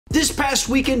This past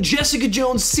weekend, Jessica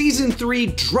Jones Season 3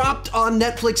 dropped on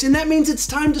Netflix, and that means it's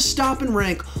time to stop and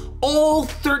rank all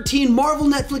 13 Marvel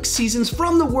Netflix seasons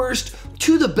from the worst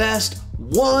to the best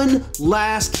one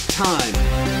last time.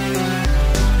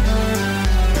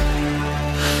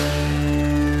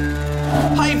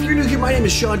 Hi, if you're new here, my name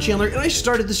is Chandler, and I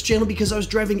started this channel because I was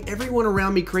driving everyone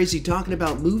around me crazy talking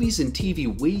about movies and TV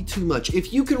way too much.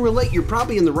 If you can relate, you're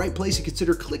probably in the right place and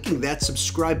consider clicking that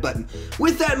subscribe button.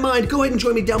 With that in mind, go ahead and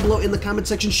join me down below in the comment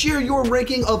section. Share your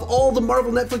ranking of all the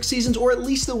Marvel Netflix seasons, or at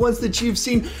least the ones that you've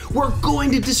seen. We're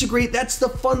going to disagree. That's the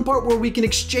fun part where we can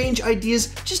exchange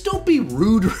ideas. Just don't be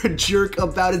rude or a jerk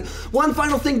about it. One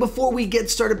final thing before we get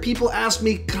started, people ask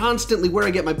me constantly where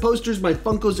I get my posters, my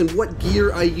Funkos, and what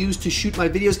gear I use to shoot my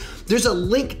videos. There's a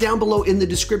link down below in the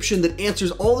description that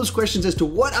answers all those questions as to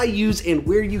what I use and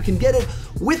where you can get it.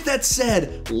 With that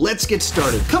said, let's get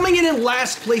started. Coming in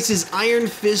last place is Iron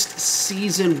Fist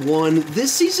Season 1.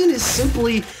 This season is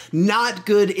simply not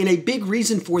good, and a big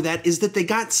reason for that is that they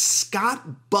got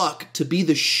Scott Buck to be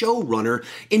the showrunner,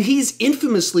 and he's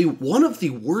infamously one of the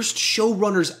worst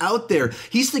showrunners out there.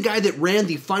 He's the guy that ran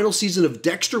the final season of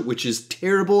Dexter, which is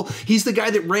terrible. He's the guy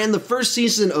that ran the first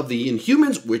season of The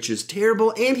Inhumans, which is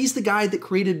terrible, and he's the guy that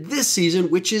created this season,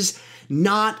 which is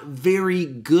not very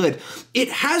good. It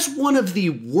has one of the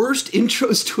worst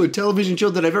intros to a television show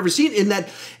that I've ever seen, in that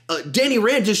Danny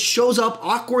Rand just shows up,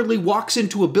 awkwardly walks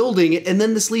into a building, and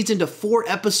then this leads into 4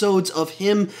 episodes of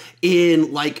him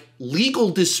in like legal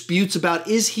disputes about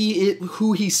is he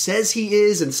who he says he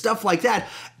is and stuff like that,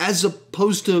 as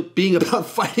opposed to being about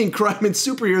fighting crime and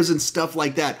superheroes and stuff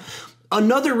like that.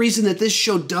 Another reason that this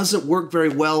show doesn't work very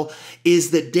well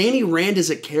is that Danny Rand as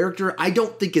a character, I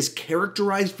don't think is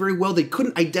characterized very well. They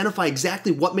couldn't identify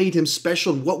exactly what made him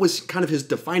special and what was kind of his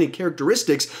defining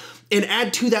characteristics. And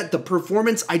add to that, the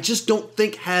performance, I just don't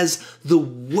think has the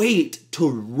weight to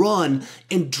run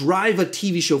and drive a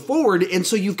TV show forward. And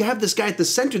so you have this guy at the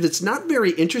center that's not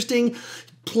very interesting,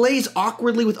 plays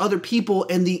awkwardly with other people,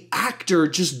 and the actor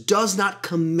just does not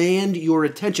command your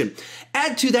attention.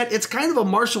 Add to that, it's kind of a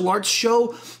martial arts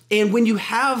show, and when you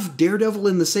have Daredevil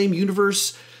in the same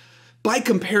universe, by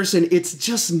comparison, it's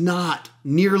just not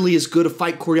nearly as good a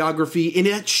fight choreography, and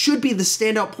it should be the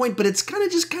standout point, but it's kind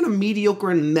of mediocre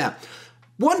and meh.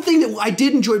 One thing that I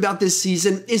did enjoy about this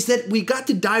season is that we got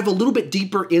to dive a little bit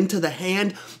deeper into the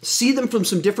Hand, see them from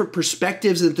some different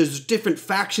perspectives, and there's different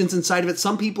factions inside of it.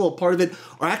 Some people, a part of it,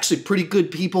 are actually pretty good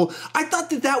people. I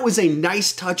thought that that was a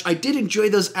nice touch. I did enjoy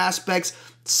those aspects.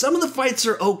 Some of the fights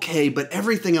are okay, but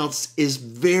everything else is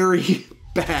very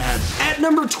bad. At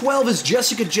number 12 is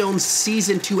Jessica Jones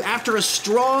Season 2. After a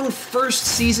strong first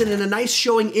season and a nice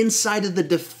showing inside of the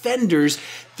Defenders,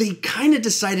 they kind of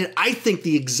decided, I think,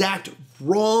 the exact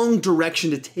wrong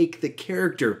direction to take the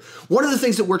character. One of the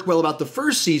things that worked well about the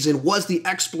first season was the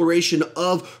exploration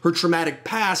of her traumatic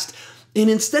past, and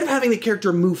instead of having the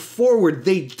character move forward,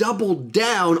 they doubled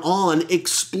down on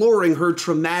exploring her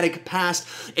traumatic past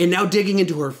and now digging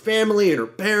into her family and her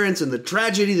parents and the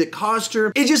tragedy that caused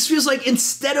her. It just feels like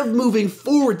instead of moving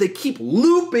forward, they keep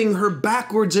looping her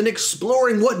backwards and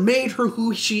exploring what made her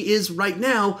who she is right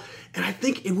now. And I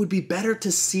think it would be better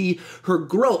to see her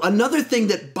grow. Another thing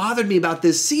that bothered me about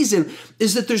this season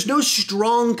is that there's no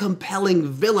strong, compelling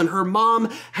villain. Her mom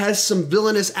has some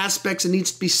villainous aspects and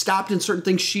needs to be stopped in certain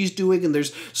things she's doing, and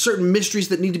there's certain mysteries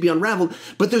that need to be unraveled,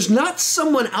 but there's not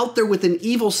someone out there with an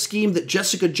evil scheme that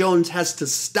Jessica Jones has to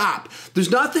stop. There's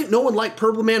no one like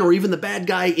Purple Man or even the bad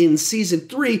guy in Season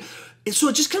 3. So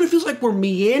it just kind of feels like we're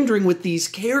meandering with these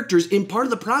characters, and part of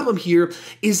the problem here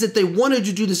is that they wanted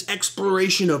to do this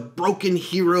exploration of broken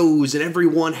heroes and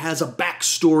everyone has a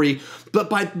backstory, but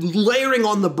by layering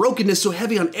on the brokenness so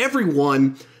heavy on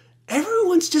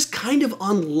everyone's just kind of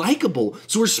unlikable.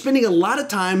 So we're spending a lot of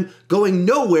time going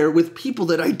nowhere with people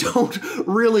that I don't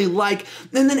really like.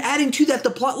 And then adding to that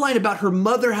the plot line about her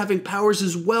mother having powers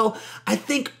as well, I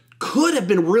think could have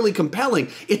been really compelling.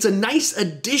 It's a nice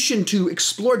addition to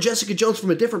explore Jessica Jones from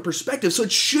a different perspective, so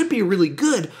it should be really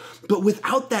good, but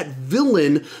without that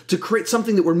villain to create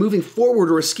something that we're moving forward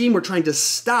or a scheme we're trying to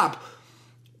stop,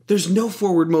 there's no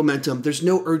forward momentum, there's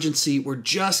no urgency. We're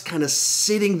just kind of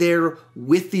sitting there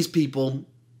with these people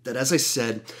that, as I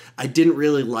said, I didn't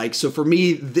really like. So for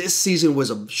me, this season was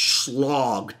a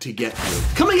slog to get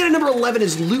through. Coming in at number 11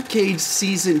 is Luke Cage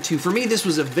Season 2. For me, this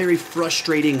was a very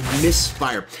frustrating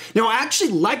misfire. Now, I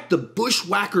actually liked the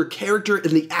Bushwhacker character and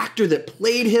the actor that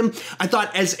played him. I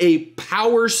thought as a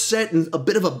power set and a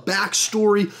bit of a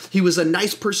backstory, he was a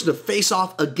nice person to face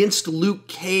off against Luke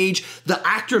Cage. The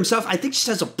actor himself, I think, just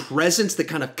has a presence that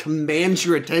kind of commands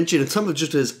your attention, and some of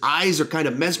just his eyes are kind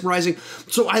of mesmerizing.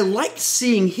 So I liked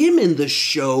seeing him in the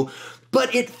show,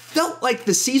 but it felt like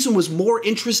the season was more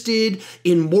interested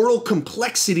in moral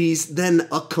complexities than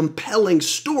a compelling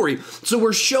story. So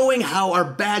we're showing how our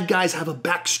bad guys have a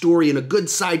backstory and a good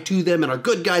side to them, and our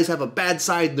good guys have a bad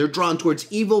side and they're drawn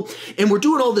towards evil. And we're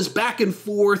doing all this back and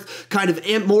forth kind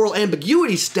of moral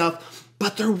ambiguity stuff,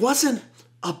 but there wasn't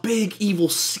a big evil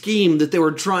scheme that they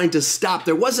were trying to stop.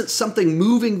 There wasn't something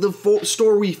moving the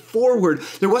story forward.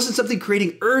 There wasn't something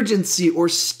creating urgency or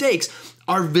stakes.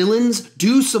 Our villains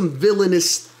do some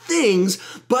villainous things,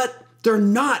 but they're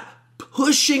not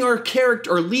pushing our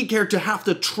lead character to have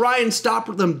to try and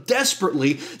stop them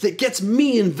desperately. That gets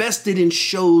me invested in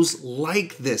shows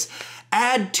like this.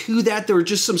 Add to that, there were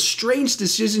just some strange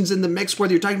decisions in the mix,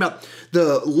 whether you're talking about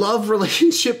the love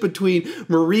relationship between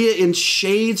Maria and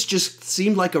Shades just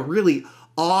seemed like a really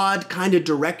odd kind of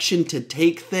direction to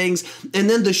take things. And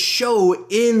then the show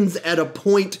ends at a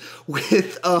point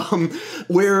with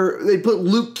where they put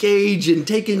Luke Cage and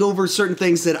taking over certain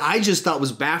things that I just thought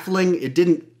was baffling. It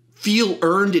didn't feel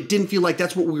earned. It didn't feel like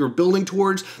that's what we were building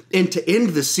towards. And to end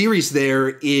the series there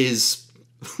is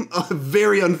a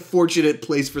very unfortunate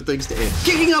place for things to end.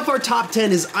 Kicking off our top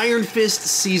 10 is Iron Fist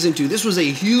Season 2. This was a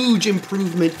huge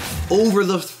improvement over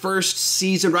the first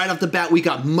season. Right off the bat, we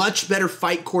got much better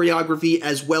fight choreography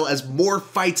as well as more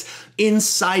fights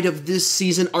inside of this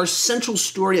season. Our central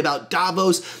story about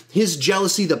Davos, his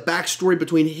jealousy, the backstory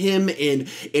between him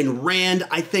and Rand,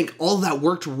 I think all that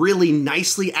worked really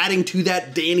nicely. Adding to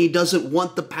that, Dany doesn't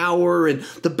want the power and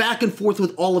the back and forth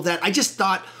with all of that, I just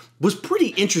thought was pretty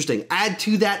interesting. Add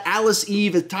to that, Alice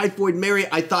Eve as Typhoid Mary,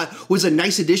 I thought was a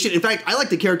nice addition. In fact, I like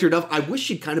the character enough. I wish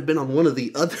she'd kind of been on one of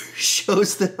the other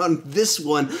shows than on this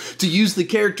one to use the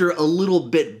character a little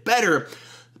bit better.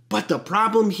 But the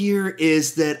problem here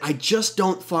is that I just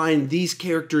don't find these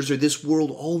characters or this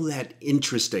world all that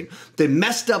interesting. They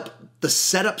messed up the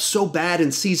setup so bad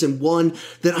in season 1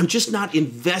 that I'm just not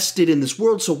invested in this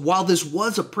world. So while this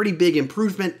was a pretty big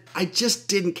improvement, I just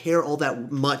didn't care all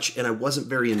that much and I wasn't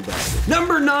very invested.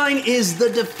 Number 9 is The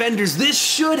Defenders. This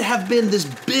should have been this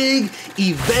big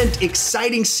event,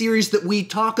 exciting series that we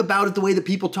talk about it the way that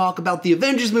people talk about the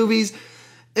Avengers movies.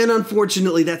 And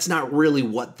unfortunately, that's not really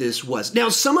what this was. Now,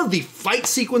 some of the fight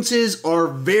sequences are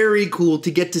very cool to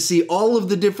get to see all of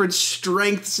the different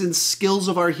strengths and skills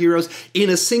of our heroes in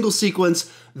a single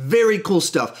sequence. Very cool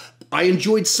stuff. I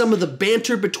enjoyed some of the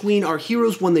banter between our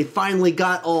heroes when they finally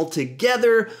got all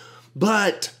together,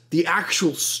 but the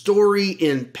actual story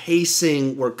and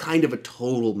pacing were kind of a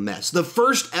total mess. The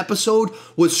first episode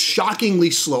was shockingly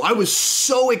slow. I was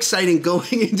so excited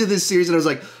going into this series and I was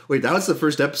like, wait, that was the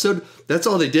first episode? That's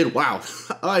all they did? Wow.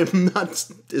 I'm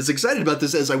not as excited about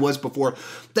this as I was before.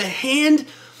 The Hand,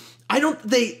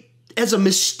 as a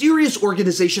mysterious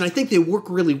organization, I think they work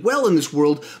really well in this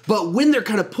world, but when they're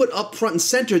kind of put up front and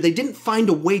center, they didn't find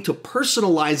a way to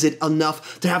personalize it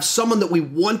enough to have someone that we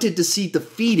wanted to see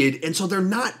defeated, and so they're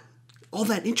not all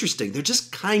that interesting. They're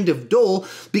just kind of dull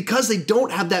because they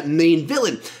don't have that main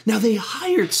villain. Now, they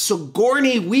hired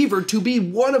Sigourney Weaver to be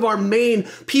one of our main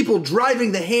people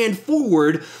driving the Hand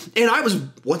forward, and I was,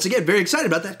 once again, very excited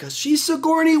about that because she's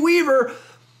Sigourney Weaver.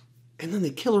 And then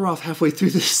they kill her off halfway through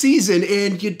the season,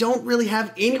 and you don't really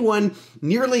have anyone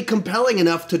nearly compelling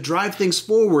enough to drive things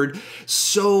forward.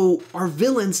 So our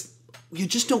villains, you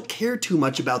just don't care too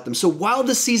much about them. So while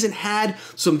the season had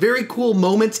some very cool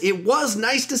moments, it was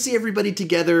nice to see everybody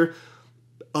together.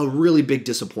 A really big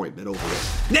disappointment overall.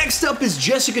 Next up is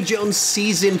Jessica Jones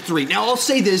Season 3. Now, I'll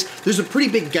say this, there's a pretty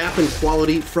big gap in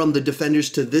quality from The Defenders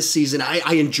to this season.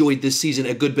 I enjoyed this season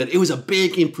a good bit. It was a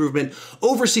big improvement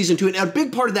over Season 2, and a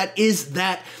big part of that is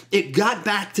that it got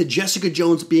back to Jessica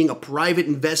Jones being a private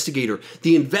investigator.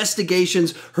 The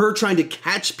investigations, her trying to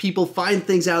catch people, find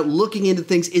things out, looking into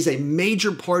things is a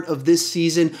major part of this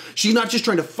season. She's not just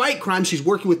trying to fight crime, she's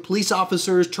working with police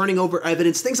officers, turning over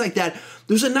evidence, things like that.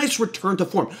 There's a nice return to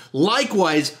form.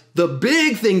 Likewise, the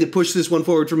big thing that pushed this one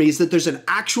forward for me is that there's an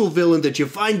actual villain that you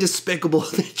find despicable,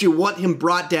 that you want him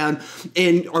brought down,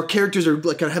 and our characters are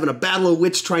like having a battle of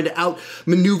wits trying to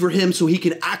outmaneuver him so he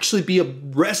can actually be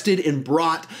arrested and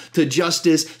brought to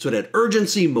justice. So it had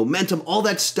urgency, momentum, all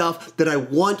that stuff that I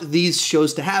want these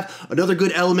shows to have. Another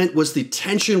good element was the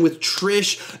tension with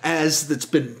Trish, as that's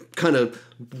been kind of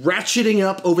ratcheting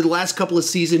up over the last couple of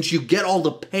seasons. You get all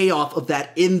the payoff of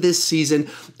that in this season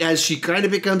as she kind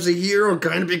of becomes a hero,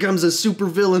 kind of becomes a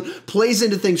supervillain, plays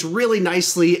into things really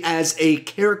nicely as a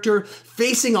character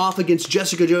facing off against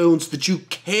Jessica Jones, that you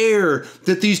care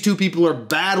that these two people are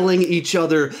battling each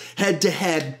other head to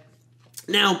head.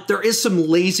 Now, there is some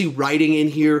lazy writing in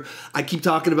here. I keep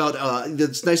talking about,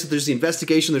 it's nice that there's the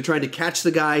investigation, they're trying to catch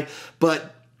the guy,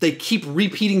 but they keep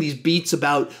repeating these beats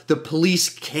about the police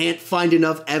can't find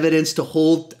enough evidence to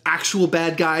hold actual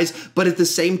bad guys, but at the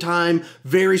same time,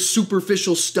 very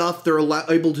superficial stuff they're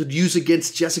able to use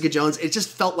against Jessica Jones. It just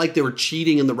felt like they were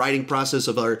cheating in the writing process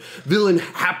of our villain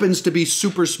happens to be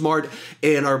super smart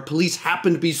and our police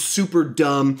happen to be super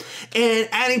dumb. And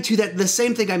adding to that, the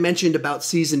same thing I mentioned about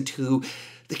season 2,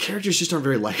 the characters just aren't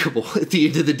very likable at the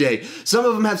end of the day. Some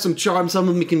of them have some charm, some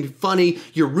of them can be funny,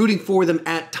 you're rooting for them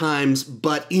at times,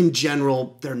 but in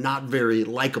general, they're not very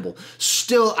likable.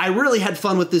 Still, I really had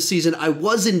fun with this season. I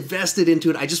was invested into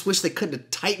it. I just wish they could have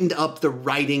tightened up the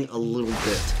writing a little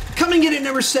bit. Coming in at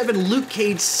number 7, Luke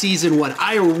Cage Season 1.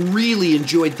 I really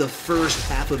enjoyed the first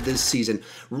half of this season.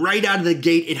 Right out of the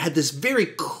gate, it had this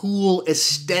very cool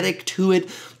aesthetic to it.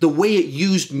 The way it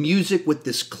used music with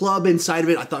this club inside of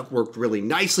it, I thought worked really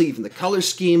nicely, even the color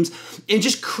schemes, and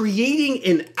just creating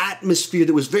an atmosphere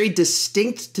that was very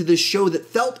distinct to this show that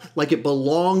felt like it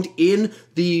belonged in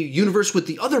the universe with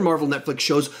the other Marvel Netflix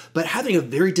shows, but having a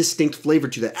very distinct flavor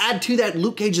to that. Add to that,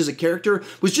 Luke Cage as a character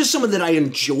was just someone that I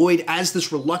enjoyed as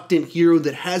this reluctant hero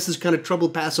that has this kind of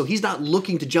troubled past, so he's not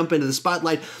looking to jump into the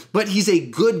spotlight, but he's a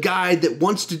good guy that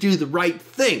wants to do the right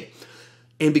thing.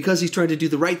 And because he's trying to do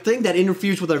the right thing, that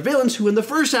interferes with our villains, who in the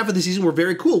first half of the season were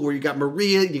very cool, where you got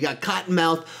Maria, you got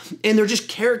Cottonmouth, and they're just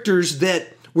characters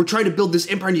that were trying to build this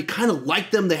empire, and you kind of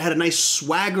liked them. They had a nice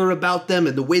swagger about them,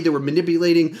 and the way they were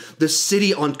manipulating the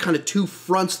city on kind of two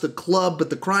fronts, the club, but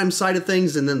the crime side of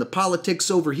things, and then the politics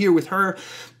over here with her.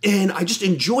 And I just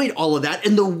enjoyed all of that,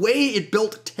 and the way it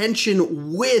built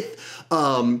tension with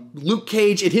Luke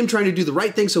Cage and him trying to do the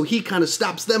right thing, so he kind of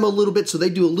stops them a little bit, so they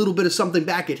do a little bit of something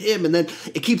back at him, and then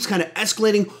it keeps kind of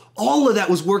escalating. All of that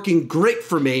was working great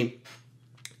for me.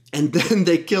 And then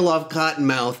they kill off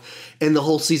Cottonmouth, and the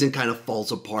whole season kind of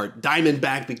falls apart.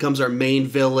 Diamondback becomes our main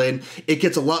villain. It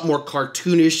gets a lot more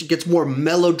cartoonish. It gets more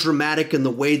melodramatic in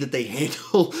the way that they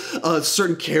handle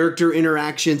certain character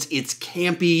interactions. It's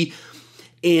campy.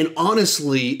 And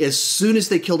honestly, as soon as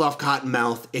they killed off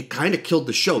Cottonmouth, it kind of killed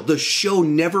the show. The show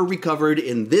never recovered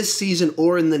in this season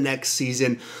or in the next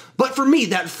season. But for me,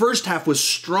 that first half was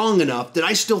strong enough that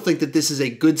I still think that this is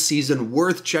a good season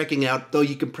worth checking out, though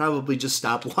you can probably just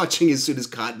stop watching as soon as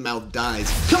Cottonmouth dies.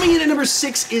 Coming in at number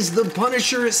 6 is The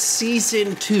Punisher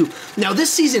Season 2. Now,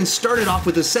 this season started off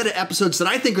with a set of episodes that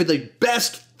I think are the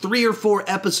best 3 or 4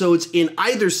 episodes in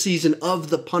either season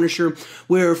of The Punisher,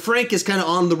 where Frank is kind of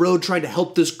on the road trying to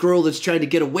help this girl that's trying to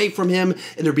get away from him,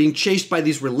 and they're being chased by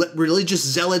these religious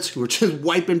zealots who are just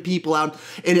wiping people out,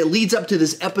 and it leads up to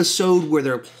this episode where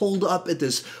they're holed up at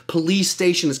this police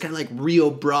station. It's kind of like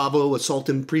Rio Bravo, Assault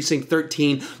in Precinct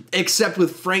 13, except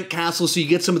with Frank Castle, so you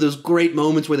get some of those great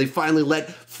moments where they finally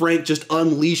let Frank just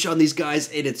unleash on these guys,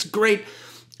 and it's great.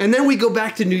 And then we go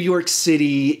back to New York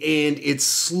City, and it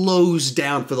slows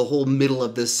down for the whole middle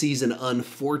of the season,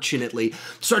 unfortunately.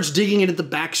 Starts digging into the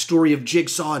backstory of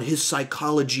Jigsaw and his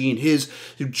psychology and his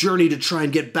journey to try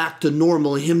and get back to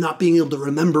normal and him not being able to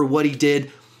remember what he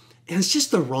did. And it's just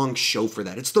the wrong show for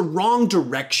that. It's the wrong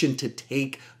direction to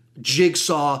take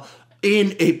Jigsaw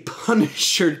in a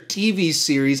Punisher TV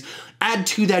series. Add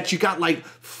to that, you got like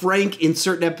Frank in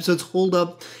certain episodes holed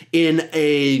up in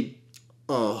a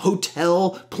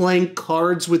hotel playing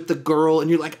cards with the girl, and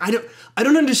you're like, I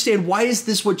don't understand, why is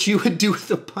this what you would do with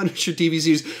the Punisher TV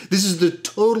series? This is the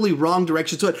totally wrong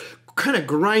direction. So it kind of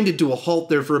grinded to a halt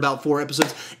there for about 4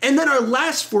 episodes. And then our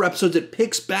last 4 episodes, it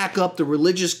picks back up the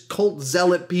religious cult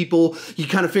zealot people. You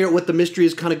kind of figure out what the mystery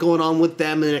is kind of going on with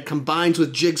them, and it combines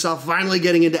with Jigsaw finally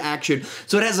getting into action.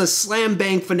 So it has a slam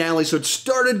bang finale. So it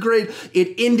started great,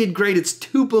 it ended great. It's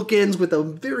 2 bookends with a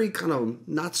very kind of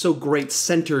not so great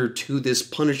center to this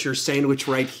Punisher sandwich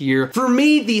right here. For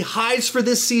me, the highs for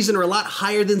this season are a lot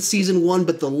higher than season 1,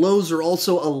 but the lows are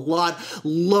also a lot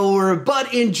lower.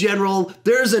 But in general,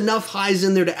 there's enough highs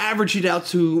in there to average it out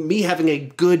to me having a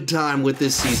good time with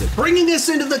this season. Bringing us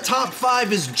into the top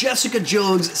 5 is Jessica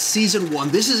Jones Season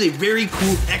 1. This is a very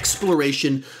cool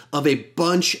exploration of a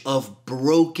bunch of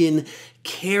broken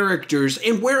characters,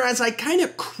 and whereas I kind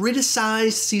of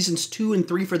criticized seasons 2 and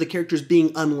 3 for the characters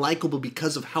being unlikable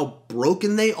because of how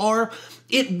broken they are,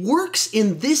 it works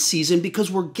in this season because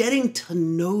we're getting to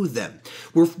know them.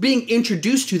 We're being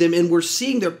introduced to them, and we're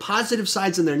seeing their positive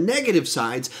sides and their negative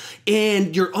sides,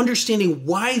 and you're understanding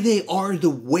why they are the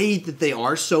way that they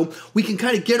are, so we can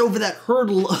kind of get over that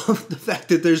hurdle of the fact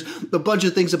that there's a bunch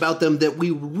of things about them that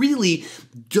we really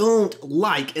don't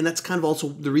like, and that's kind of also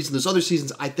the reason those other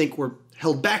seasons I think were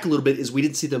held back a little bit, is we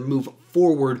didn't see them move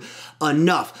forward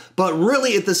enough. But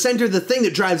really at the center, the thing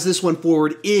that drives this one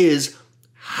forward is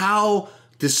how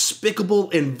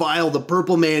despicable and vile the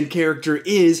Purple Man character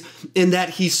is, in that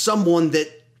he's someone that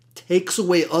takes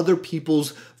away other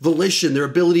people's volition, their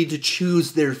ability to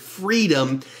choose, their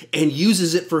freedom, and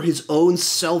uses it for his own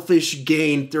selfish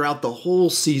gain throughout the whole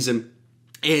season.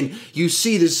 And you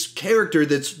see this character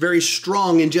that's very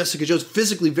strong in Jessica Jones,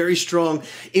 physically very strong,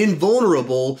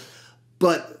 invulnerable,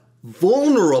 but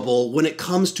vulnerable when it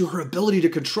comes to her ability to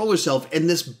control herself, and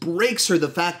this breaks her, the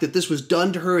fact that this was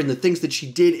done to her and the things that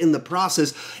she did in the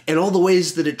process and all the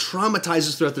ways that it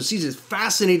traumatizes throughout the season. It's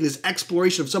fascinating, this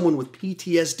exploration of someone with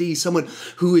PTSD, someone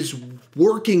who is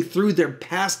working through their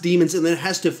past demons and then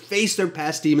has to face their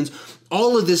past demons.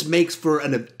 All of this makes for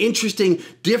an interesting,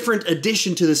 different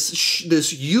addition to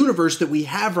this universe that we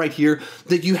have right here,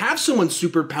 that you have someone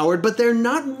superpowered, but they're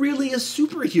not really a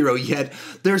superhero yet.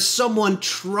 They're someone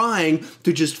trying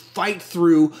to just fight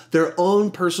through their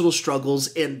own personal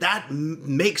struggles, and that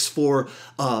makes for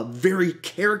a very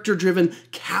character-driven,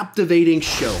 captivating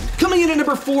show. Coming in at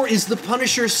number 4 is The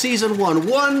Punisher Season 1.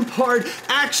 One-part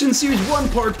action series,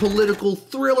 one-part political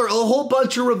thriller, a whole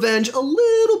bunch of revenge, a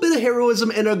little bit of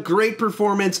heroism, and a great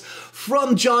performance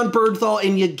from Jon Bernthal,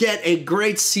 and you get a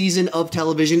great season of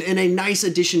television and a nice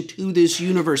addition to this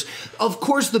universe. Of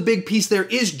course, the big piece there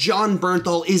is Jon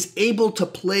Bernthal is able to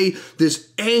play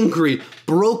this angry,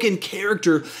 broken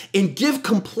character and give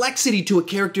complexity to a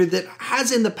character that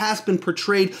has in the past been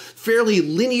portrayed fairly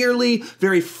linearly,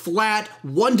 very flat,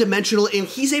 one-dimensional, and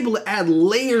he's able to add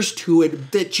layers to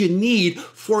it that you need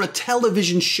for a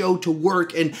television show to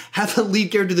work and have a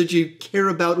lead character that you care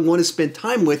about and want to spend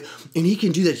time with. And he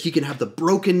can do that. He can have the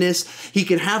brokenness. He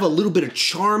can have a little bit of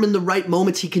charm in the right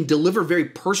moments. He can deliver very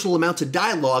personal amounts of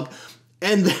dialogue.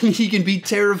 And then he can be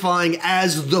terrifying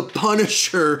as the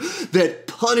Punisher that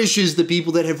punishes the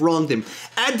people that have wronged him.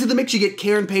 Add to the mix, you get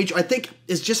Karen Page. I think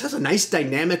it just has a nice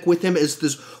dynamic with him as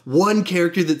this one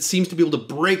character that seems to be able to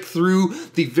break through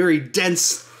the very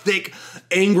dense, thick,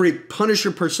 angry Punisher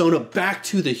persona back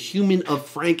to the human of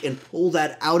Frank and pull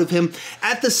that out of him.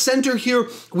 At the center here,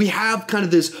 we have kind of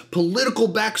this political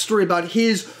backstory about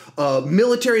his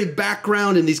military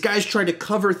background, and these guys trying to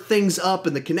cover things up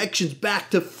and the connections back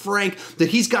to Frank that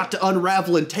he's got to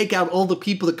unravel and take out all the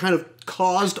people that kind of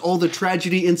caused all the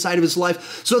tragedy inside of his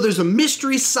life. So there's a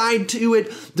mystery side to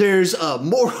it, there's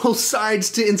moral sides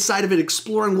to inside of it,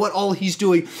 exploring what all he's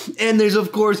doing, and there's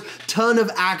of course ton of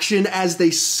action as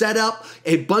they set up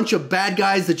a bunch of bad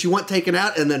guys that you want taken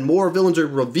out, and then more villains are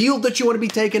revealed that you want to be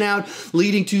taken out,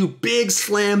 leading to big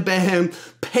slam bam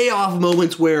payoff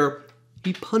moments where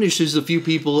he punishes a few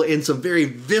people in some very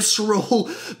visceral,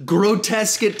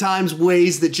 grotesque at times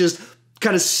ways that just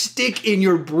kind of stick in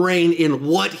your brain in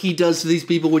what he does to these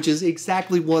people, which is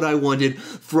exactly what I wanted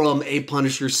from a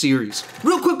Punisher series.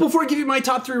 Real quick before I give you my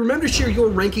top 3, remember to share your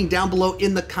ranking down below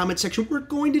in the comment section. We're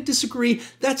going to disagree.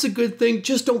 That's a good thing.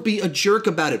 Just don't be a jerk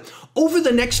about it. Over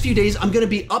the next few days, I'm going to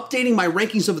be updating my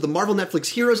rankings of the Marvel Netflix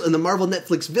heroes and the Marvel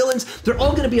Netflix villains. They're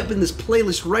all going to be up in this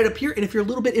playlist right up here, and if you're a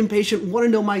little bit impatient, want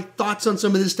to know my thoughts on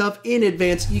some of this stuff in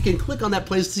advance, you can click on that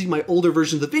playlist to see my older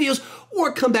versions of the videos,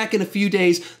 or come back in a few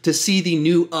days to see the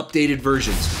new updated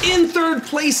versions. In third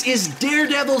place is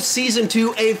Daredevil Season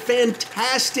 2, a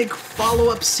fantastic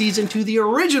follow-up season to the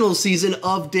original season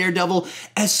of Daredevil,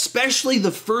 especially the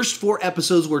first 4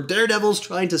 episodes where Daredevil's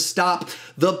trying to stop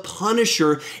the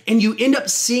Punisher, and you end up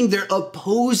seeing their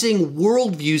opposing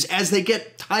worldviews as they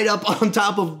get tied up on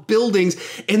top of buildings,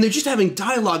 and they're just having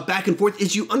dialogue back and forth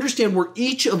as you understand where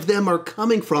each of them are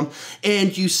coming from,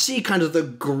 and you see kind of the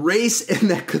grace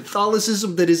and that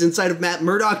Catholicism that is inside of Matt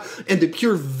Murdock and the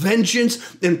pure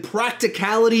vengeance and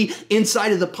practicality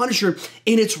inside of the Punisher,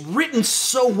 and it's written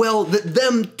so well that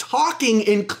them talking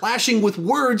and clashing with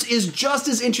words is just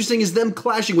as interesting as them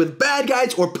clashing with bad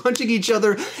guys or punching each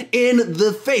other in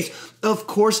the face. Of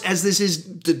course, as this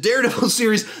is the Daredevil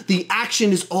series, the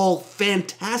action is all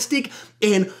fantastic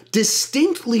and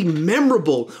distinctly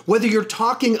memorable. Whether you're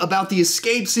talking about the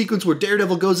escape sequence where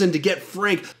Daredevil goes in to get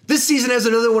Frank, this season has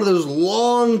another one of those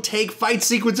long take fight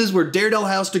sequences where Daredevil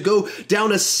has to go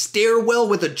down a stairwell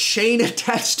with a chain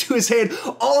attached to his hand.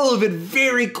 All of it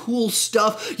very cool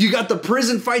stuff. You got the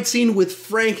prison fight scene with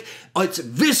Frank. It's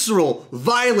visceral,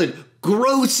 violent,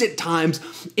 gross at times,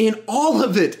 and all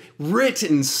of it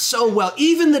written so well.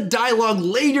 Even the dialogue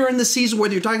later in the season,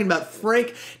 whether you're talking about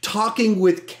Frank talking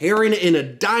with Karen in a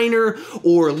diner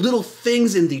or little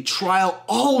things in the trial,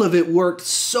 all of it worked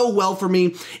so well for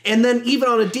me. And then even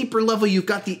on a deeper level, you've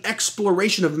got the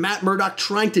exploration of Matt Murdock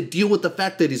trying to deal with the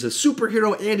fact that he's a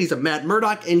superhero and he's a Matt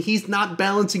Murdock, and he's not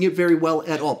balancing it very well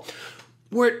at all.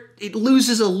 Where it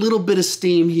loses a little bit of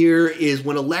steam here is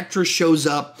when Elektra shows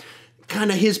up. Kind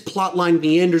of his plot line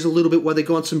meanders a little bit while they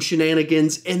go on some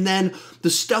shenanigans, and then the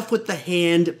stuff with the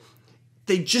hand,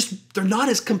 they're not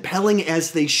as compelling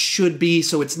as they should be,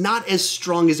 so it's not as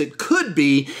strong as it could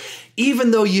be,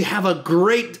 even though you have a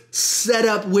great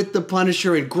setup with the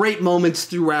Punisher and great moments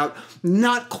throughout.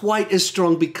 Not quite as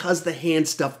strong because the hand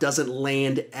stuff doesn't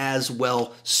land as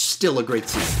well. Still a great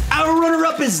season. Our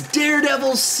runner-up is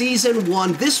Daredevil Season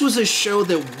 1. This was a show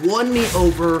that won me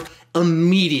over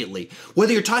immediately.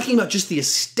 Whether you're talking about just the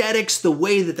aesthetics, the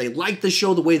way that they light the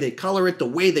show, the way they color it, the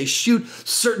way they shoot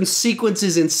certain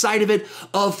sequences inside of it.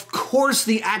 Of course,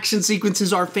 the action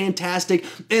sequences are fantastic,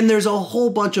 and there's a whole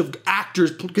bunch of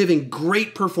actors giving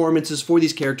great performances for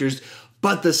these characters.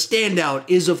 But the standout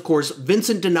is, of course,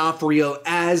 Vincent D'Onofrio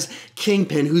as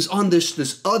Kingpin, who's on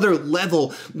this other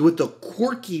level with the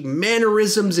quirky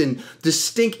mannerisms and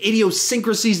distinct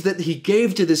idiosyncrasies that he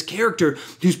gave to this character,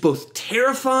 who's both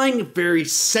terrifying, very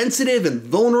sensitive and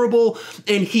vulnerable,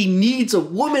 and he needs a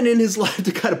woman in his life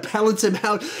to kind of balance him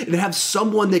out and have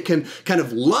someone that can kind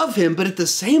of love him, but at the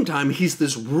same time, he's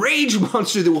this rage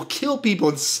monster that will kill people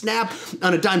and snap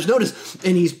on a dime's notice,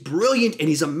 and he's brilliant, and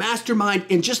he's a mastermind,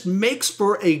 and just makes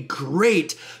for a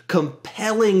great,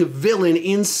 compelling villain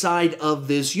inside of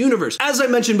this universe. As I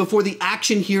mentioned before, the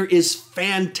action here is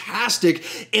fantastic,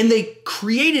 and they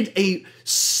created a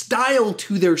style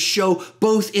to their show,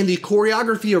 both in the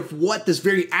choreography of what this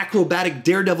very acrobatic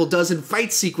Daredevil does in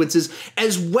fight sequences,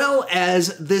 as well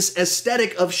as this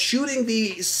aesthetic of shooting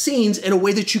the scenes in a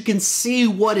way that you can see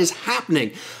what is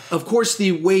happening. Of course,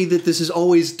 the way that this is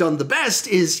always done the best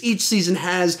is each season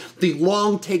has the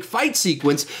long take fight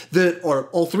sequence that are,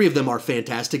 all three of them are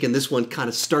fantastic, and this one kind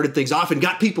of started things off and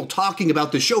got people talking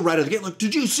about the show right out of the gate. Like,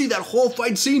 did you see that whole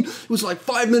fight scene? It was like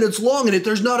 5 minutes long, and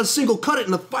there's not a single cut it,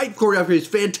 and the fight choreography is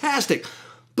fantastic.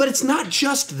 But it's not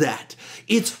just that.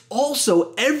 It's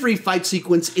also every fight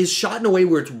sequence is shot in a way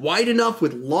where it's wide enough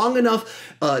with long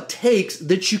enough takes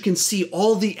that you can see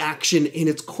all the action, and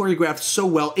it's choreographed so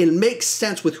well. It makes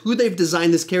sense with who they've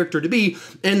designed this character to be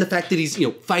and the fact that he's,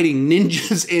 fighting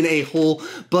ninjas in a whole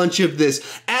bunch of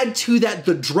this. Add to that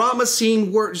the drama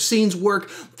scenes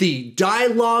work. The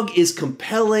dialogue is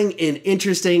compelling and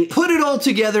interesting. Put it all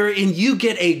together and you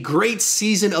get a great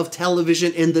season of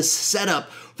television in the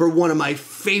setup for one of my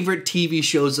favorite TV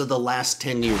shows of the last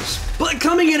 10 years. But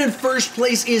coming in first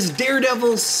place is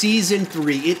Daredevil Season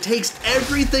 3. It takes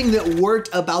everything that worked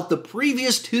about the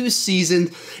previous 2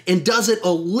 seasons and does it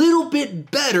a little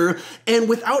bit better, and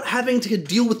without having to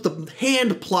deal with the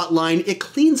hand plot line, it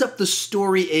cleans up the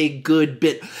story a good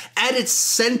bit. At its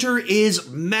center is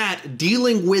Matt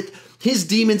dealing with his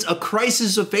demons, a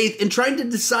crisis of faith, and trying to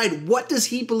decide what does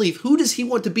he believe, who does he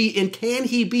want to be, and can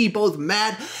he be both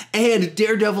Matt and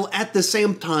Daredevil at the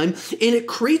same time? And it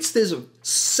creates this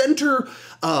center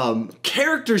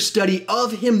character study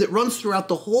of him that runs throughout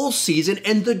the whole season,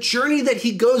 and the journey that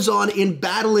he goes on in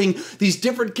battling these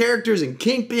different characters and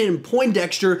Kingpin and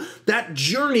Poindexter, that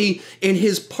journey and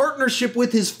his partnership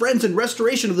with his friends and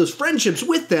restoration of those friendships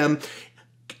with them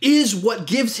is what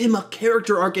gives him a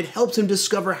character arc. It helps him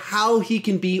discover how he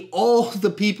can be all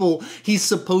the people he's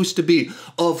supposed to be.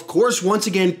 Of course, once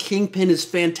again, Kingpin is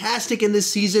fantastic in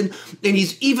this season, and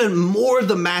he's even more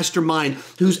the mastermind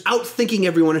who's outthinking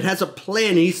everyone and has a plan,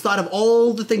 and he's thought of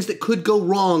all the things that could go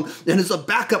wrong, and has a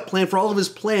backup plan for all of his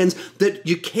plans that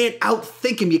you can't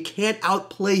outthink him, you can't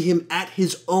outplay him at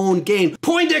his own game.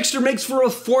 Poindexter makes for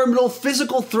a formidable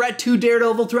physical threat to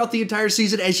Daredevil throughout the entire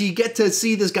season, as you get to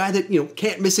see this guy that,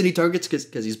 can't miss any targets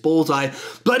because he's bullseye,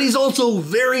 but he's also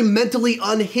very mentally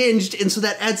unhinged, and so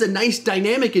that adds a nice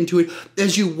dynamic into it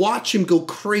as you watch him go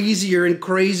crazier and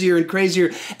crazier and crazier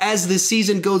as the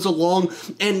season goes along,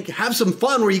 and have some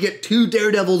fun where you get 2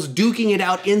 Daredevils duking it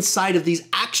out inside of these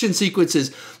action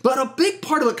sequences. But a big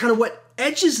part of it, kind of what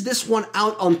edges this one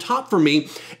out on top for me,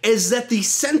 is that the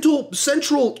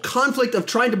central conflict of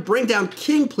trying to bring down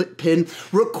Kingpin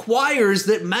requires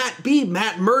that Matt be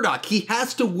Matt Murdock. He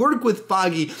has to work with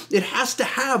Foggy. It has to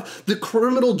have the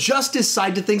criminal justice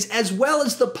side to things, as well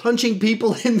as the punching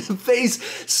people in the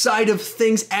face side of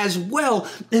things as well.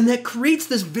 And that creates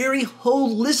this very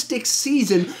holistic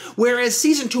season, whereas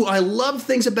season 2, I love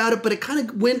things about it, but it kind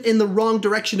of went in the wrong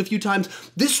direction a few times.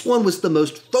 This one was the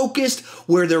most focused,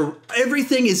 where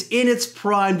everything is in its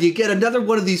prime. You get another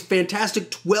one of these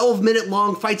fantastic 12-minute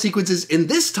long fight sequences, and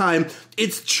this time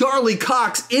it's Charlie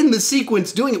Cox in the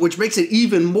sequence doing it, which makes it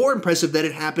even more impressive that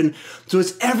it happened. So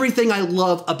it's everything I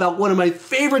love about one of my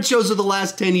favorite shows of the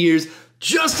last 10 years,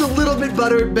 just a little bit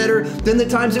better than the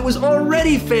times it was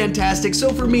already fantastic.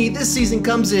 So for me, this season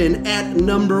comes in at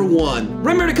number 1.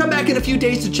 Remember to come back in a few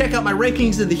days to check out my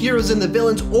rankings of the heroes and the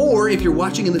villains, or if you're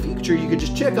watching in the future, you can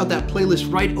just check out that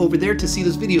playlist right over there to see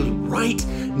those videos right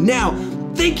now.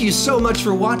 Thank you so much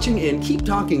for watching, and keep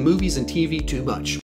talking movies and TV too much.